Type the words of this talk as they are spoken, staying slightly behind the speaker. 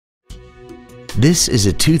This is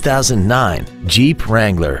a 2009 Jeep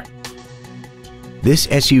Wrangler. This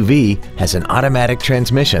SUV has an automatic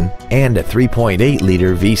transmission and a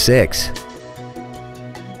 3.8-liter V6.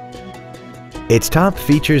 Its top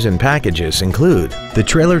features and packages include the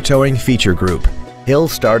trailer towing feature group, hill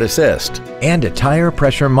start assist, and a tire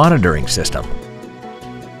pressure monitoring system.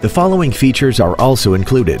 The following features are also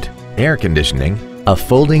included: air conditioning, a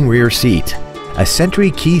folding rear seat, a Sentry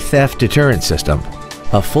key theft deterrent system,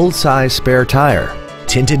 a full-size spare tire,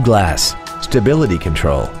 tinted glass, stability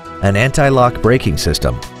control, an anti-lock braking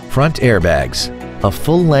system, front airbags, a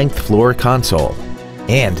full-length floor console,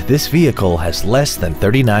 and this vehicle has less than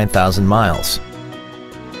 39,000 miles.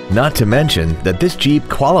 Not to mention that this Jeep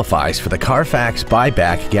qualifies for the Carfax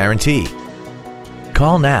buyback guarantee.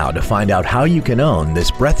 Call now to find out how you can own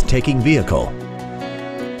this breathtaking vehicle.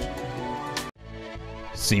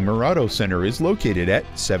 Siemer Auto Center is located at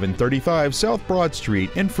 735 South Broad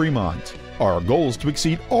Street in Fremont. Our goal is to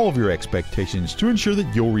exceed all of your expectations to ensure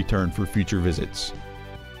that you'll return for future visits.